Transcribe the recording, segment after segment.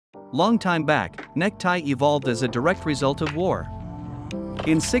Long time back, necktie evolved as a direct result of war.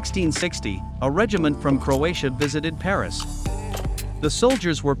 In 1660, a regiment from Croatia visited Paris. The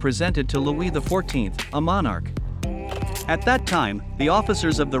soldiers were presented to Louis XIV, a monarch. At that time, the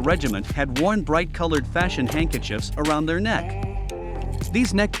officers of the regiment had worn bright-colored fashion handkerchiefs around their neck.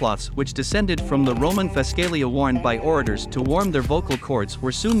 These neckcloths, which descended from the Roman fascalia worn by orators to warm their vocal cords,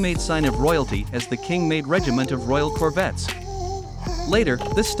 were soon made sign of royalty as the king made regiment of royal corvettes. Later,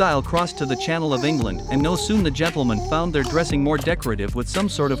 this style crossed to the Channel of England, and no soon the gentlemen found their dressing more decorative with some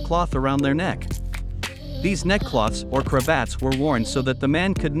sort of cloth around their neck. These neckcloths, or cravats, were worn so that the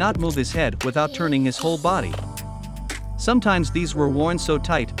man could not move his head without turning his whole body. Sometimes these were worn so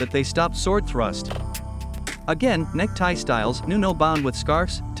tight that they stopped sword thrust. Again, necktie styles knew no bound with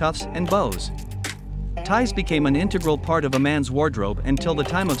scarves, tuffs, and bows. Ties became an integral part of a man's wardrobe until the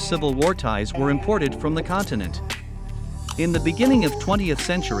time of Civil War. Ties were imported from the continent. In the beginning of 20th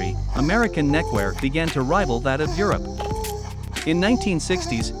century, American neckwear began to rival that of Europe. In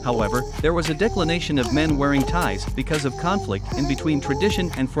 1960s, however, there was a declination of men wearing ties because of conflict in between tradition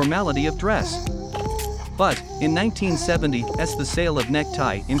and formality of dress. But, in 1970s the sale of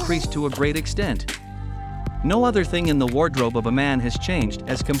necktie increased to a great extent. No other thing in the wardrobe of a man has changed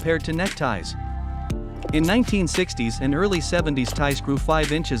as compared to neckties. In 1960s and early 70s ties grew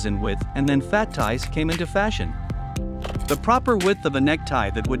 5 inches in width, and then fat ties came into fashion. The proper width of a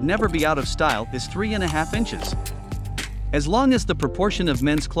necktie that would never be out of style is 3.5 inches. As long as the proportion of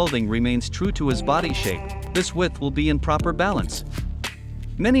men's clothing remains true to his body shape, this width will be in proper balance.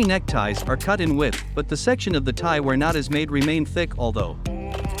 Many neckties are cut in width, but the section of the tie where knot is made remain thick. Although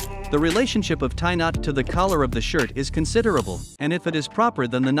the relationship of tie knot to the collar of the shirt is considerable, and if it is proper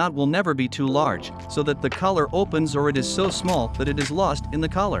then the knot will never be too large, so that the collar opens, or it is so small that it is lost in the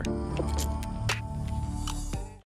collar.